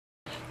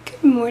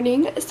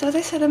Morning. So as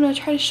I said, I'm going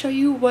to try to show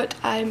you what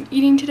I'm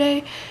eating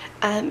today.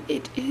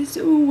 It is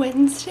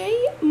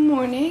Wednesday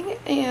morning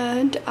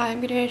and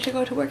I'm getting ready to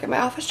go to work at my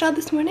office job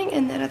this morning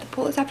and then at the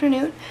pool this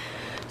afternoon.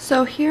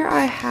 So here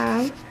I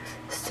have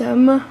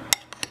some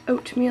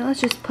oatmeal.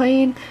 It's just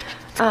plain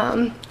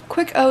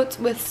quick oats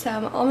with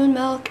some almond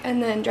milk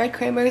and then dried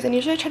cranberries, and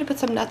usually I try to put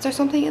some nuts or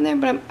something in there,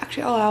 but I'm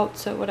actually all out,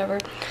 so whatever.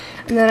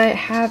 And then I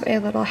have a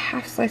little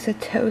half slice of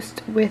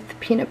toast with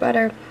peanut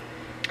butter.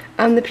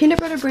 The peanut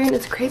butter brand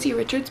is Crazy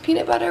Richard's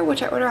peanut butter,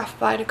 which I order off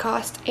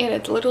Vitacost, and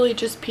it's literally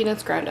just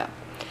peanuts ground up.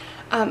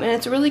 And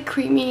it's really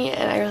creamy,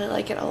 and I really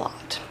like it a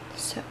lot.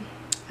 So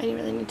I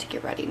really need to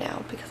get ready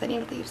now because I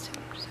need to leave soon.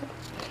 So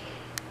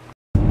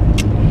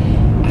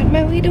on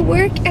my way to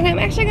work, and I'm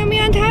actually gonna be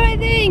on time, I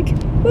think.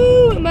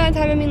 Woo! And by on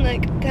time I mean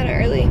like kind of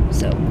early.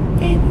 So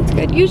hey, that's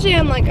good. Usually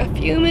I'm like a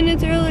few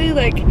minutes early,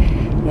 like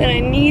when I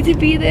need to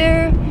be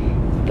there.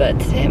 But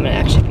today I'm gonna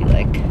actually be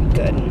like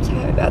good. I'm so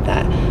happy about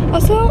that.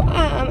 Also,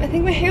 I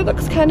think my hair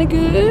looks kind of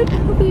good.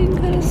 Hopefully you can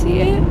kind of see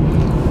it.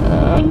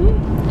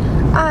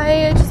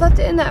 I just left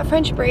it in that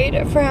French braid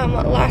from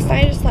last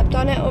night. I just slept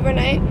on it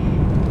overnight,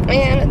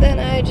 and then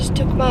I just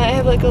took I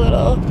have like a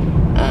little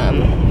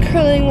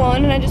curling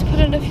one, and I just put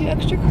in a few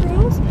extra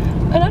curls.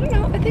 And I don't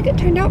know, I think it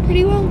turned out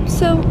pretty well,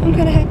 so I'm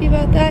kind of happy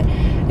about that.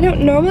 I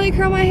don't normally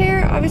curl my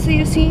hair, obviously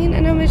you've seen,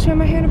 and I'm just wear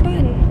my hair in a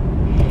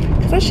bun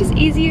because that's just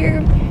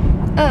easier.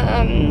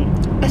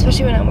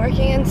 Especially when I'm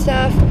working and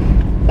stuff,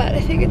 but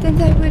I figured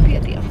since I would be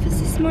at the office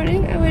this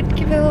morning, I would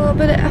give it a little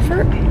bit of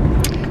effort.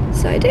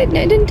 So I did, and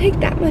it didn't take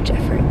that much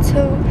effort,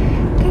 so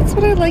that's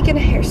what I like in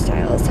a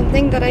hairstyle,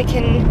 something that I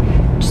can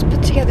just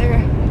put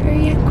together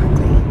very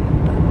quickly.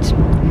 But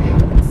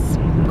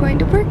I'm going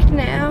to work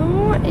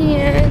now,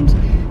 and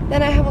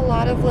then I have a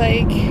lot of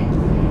like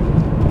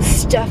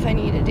stuff I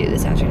need to do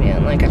this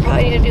afternoon. Like I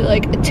probably need to do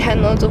like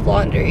 10 loads of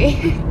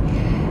laundry.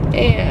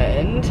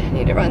 And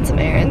need to run some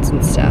errands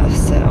and stuff,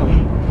 so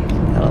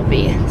that'll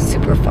be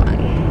super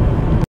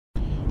fun.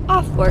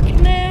 Off work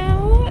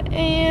now,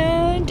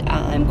 and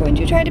I'm going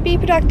to try to be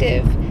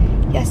productive.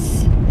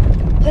 Yes,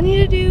 got plenty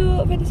to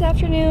do for this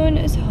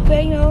afternoon, so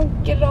hoping I'll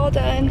get it all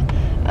done.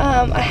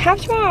 I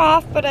have tomorrow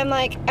off, but I'm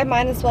like, I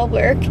might as well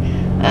work.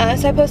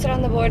 So I posted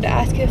on the board to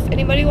ask if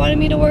anybody wanted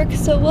me to work,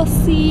 so we'll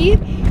see.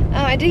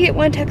 I did get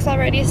one text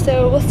already,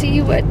 so we'll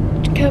see what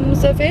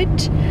comes of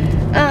it.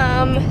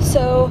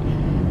 So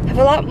I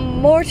have a lot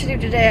more to do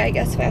today, I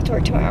guess, if I have to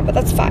work tomorrow, but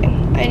that's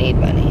fine. I need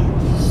money,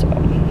 so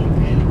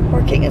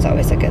working is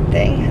always a good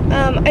thing.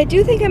 I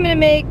do think I'm gonna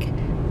make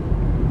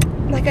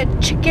like a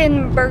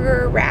chicken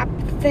burger wrap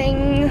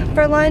thing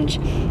for lunch.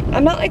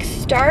 I'm not like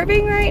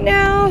starving right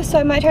now, so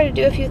I might try to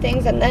do a few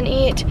things and then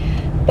eat,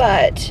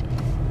 but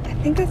I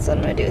think that's what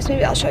I'm gonna do, so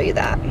maybe I'll show you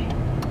that.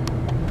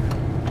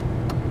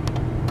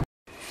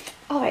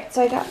 Alright,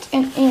 so I got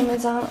an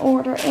Amazon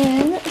order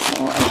in,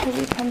 so I'm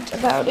pretty pumped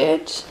about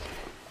it.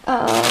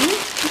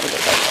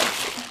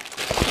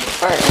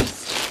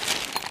 First,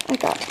 I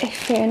got a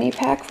fanny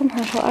pack from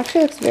Herschel.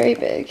 Actually, it looks very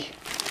big,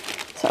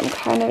 so I'm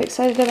kind of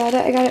excited about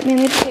it. I got it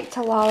mainly to take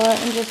to Lala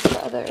and just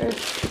for other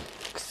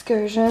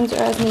excursions or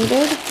as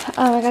needed.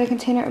 I got a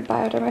container of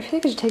Bioderm. I feel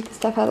like I should take this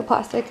stuff out of the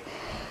plastic,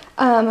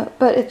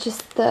 but it's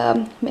just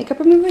the makeup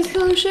remover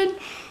solution.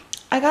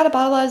 I got a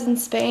bottle I was in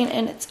Spain,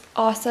 and it's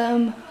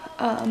awesome,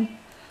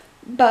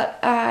 but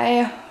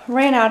I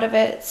ran out of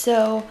it,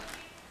 so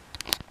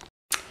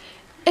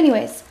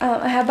anyways,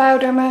 I have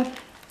Bioderma.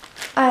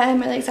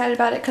 I'm really excited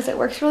about it because it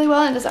works really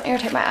well and doesn't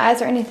irritate my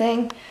eyes or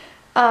anything.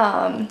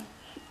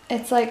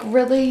 It's like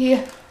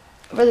really,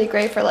 really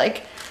great for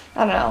like, I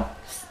don't know,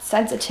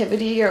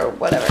 sensitivity or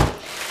whatever.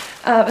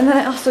 And then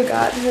I also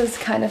got, this is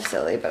kind of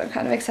silly, but I'm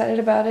kind of excited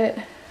about it.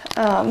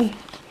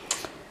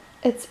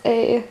 It's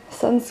a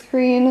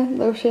sunscreen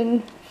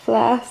lotion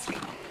flask.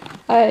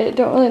 I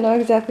don't really know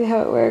exactly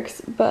how it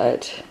works,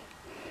 but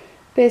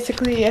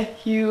basically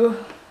you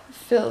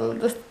fill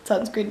the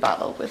sunscreen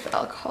bottle with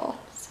alcohol,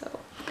 so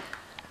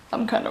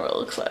I'm kind of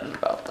real excited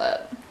about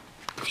that.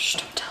 Shh,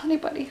 don't tell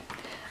anybody.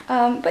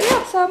 But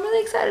yeah, so I'm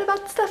really excited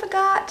about the stuff I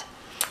got.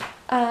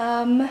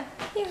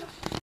 Yeah.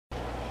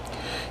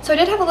 So I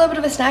did have a little bit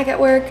of a snack at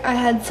work. I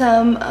had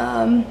some,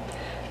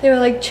 they were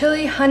like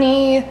chili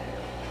honey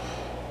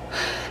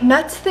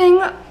nuts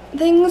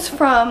things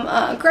from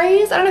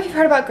Gray's. I don't know if you've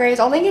heard about Gray's.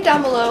 I'll link it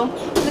down below.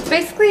 It's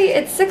basically,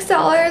 it's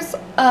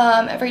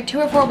 $6 every 2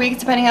 or 4 weeks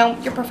depending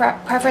on your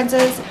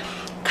preferences.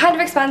 Kind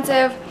of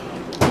expensive,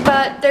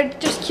 but they're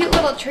just cute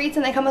little treats,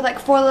 and they come with like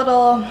 4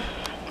 little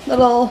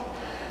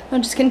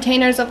just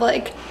containers of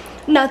like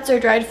nuts or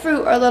dried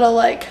fruit or little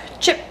like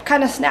chip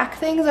kind of snack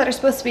things that are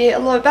supposed to be a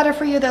little bit better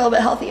for you. They're a little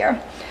bit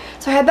healthier.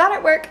 So I had that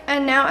at work,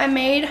 and now I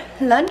made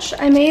lunch.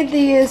 I made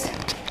these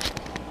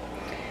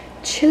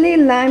chili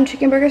lime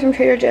chicken burgers from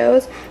Trader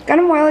Joe's. Got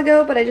them a while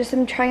ago, but I just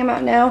am trying them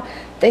out now.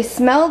 They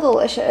smell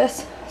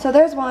delicious. So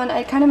there's one.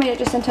 I kind of made it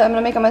just into, I'm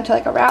gonna make them into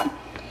like a wrap.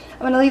 I'm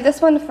gonna leave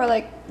this one for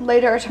like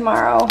later or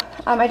tomorrow.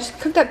 I just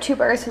cooked up 2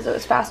 burgers because it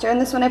was faster, and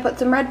this one I put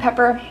some red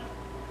pepper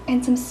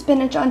and some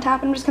spinach on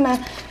top. I'm just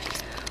gonna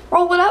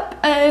roll it up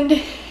and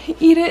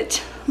eat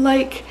it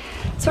like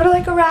sort of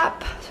like a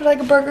wrap, sort of like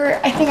a burger.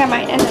 I think I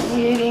might end up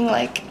needing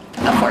like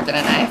a fork and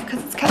a knife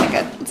because it's kind of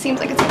good. It seems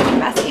like it's gonna be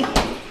messy.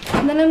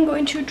 And then I'm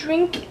going to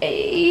drink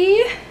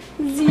a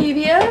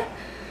Zevia.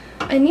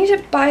 I need to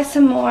buy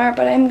some more,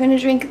 but I'm gonna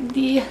drink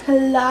the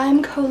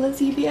lime cola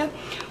Zevia,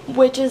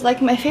 which is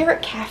like my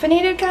favorite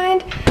caffeinated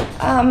kind.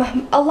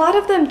 A lot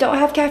of them don't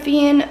have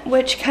caffeine,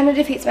 which kind of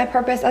defeats my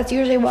purpose. That's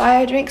usually why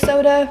I drink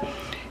soda,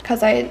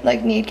 because I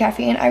like need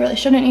caffeine. I really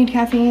shouldn't need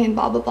caffeine,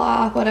 blah blah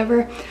blah,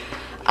 whatever.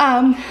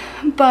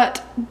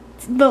 But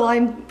the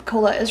lime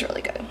cola is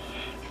really good.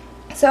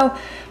 So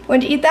I'm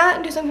going to eat that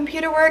and do some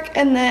computer work,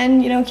 and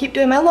then, you know, keep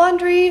doing my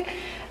laundry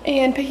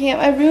and picking up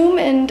my room.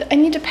 And I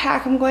need to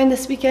pack. I'm going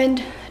this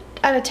weekend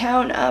out of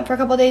town for a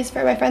couple days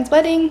for my friend's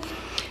wedding,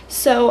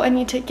 so I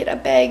need to get a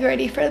bag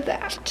ready for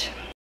that.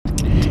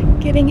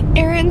 Getting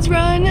errands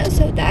run,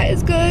 so that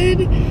is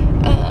good.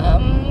 Yeah,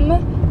 I'm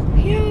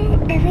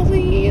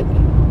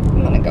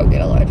gonna go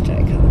get a large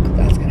Diet Coke.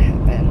 That's gonna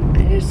happen.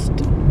 It's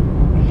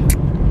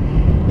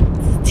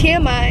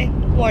TMI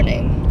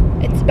warning.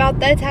 It's about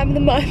that time of the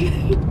month.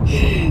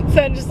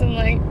 So I'm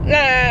like,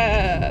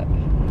 ah.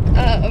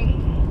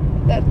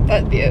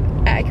 That'd be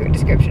an accurate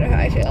description of how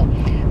I feel.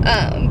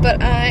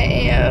 But I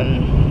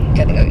am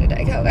gonna go get a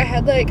Diet Coke. I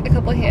had like a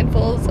couple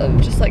handfuls of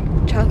just like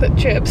chocolate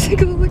chips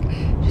because I was like,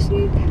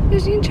 I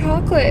just need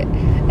chocolate.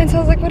 And so I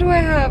was like, what do I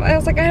have? I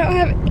was like, I don't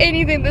have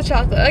anything that's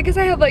chocolate. I guess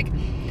I have like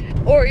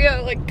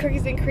Oreo, like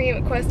cookies and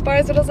cream Quest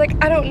bars, but I was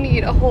like, I don't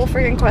need a whole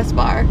freaking Quest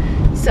bar.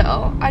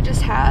 So I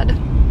just had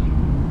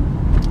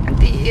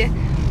the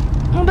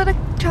little bit of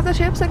chocolate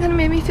chips that kind of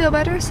made me feel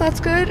better, so that's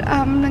good.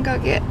 I'm gonna go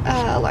get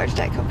a large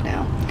Diet Coke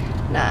now.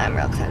 Nah, I'm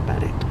real excited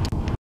about it.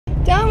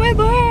 Done with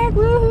work,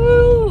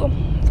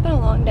 woohoo! It's been a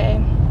long day.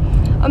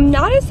 I'm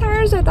not as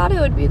tired as I thought it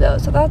would be though,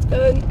 so that's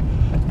good.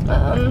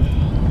 I'm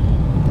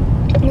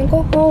gonna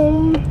go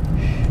home.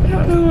 I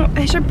don't know,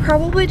 I should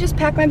probably just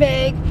pack my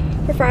bag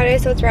for Friday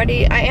so it's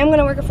ready. I am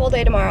gonna work a full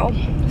day tomorrow,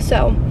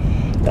 so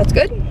that's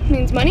good,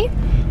 means money.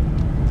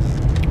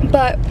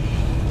 But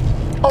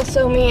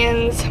also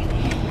means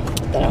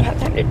that I don't have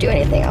time to do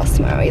anything else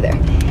tomorrow either.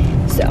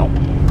 So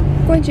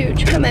I'm going to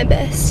try my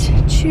best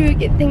to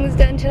get things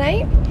done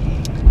tonight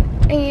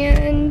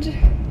and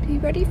be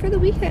ready for the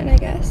weekend, I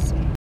guess.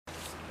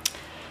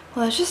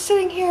 Well, I was just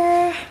sitting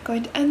here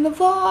going to end the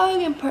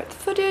vlog and part the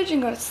footage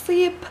and go to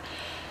sleep,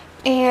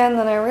 and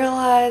then I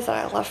realized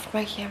that I left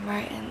my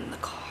camera in the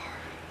car.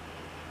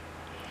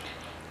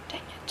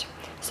 Dang it.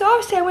 So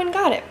obviously I went and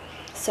got it.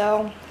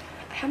 So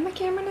I have my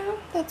camera now.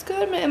 That's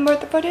good. I'm gonna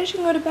import the footage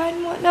and go to bed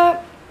and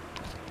whatnot.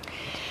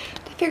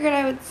 I figured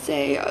I would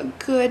say a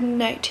good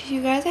night to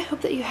you guys. I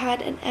hope that you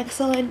had an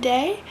excellent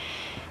day.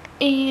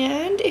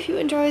 And if you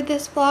enjoyed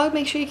this vlog,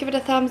 make sure you give it a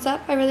thumbs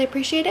up. I really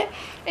appreciate it.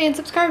 And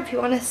subscribe if you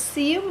want to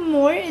see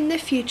more in the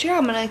future.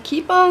 I'm going to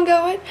keep on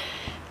going.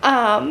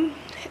 And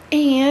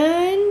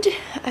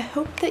I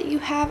hope that you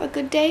have a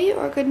good day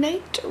or a good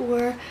night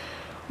or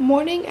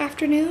morning,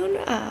 afternoon,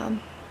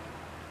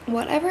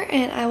 whatever.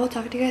 And I will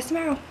talk to you guys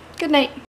tomorrow. Good night.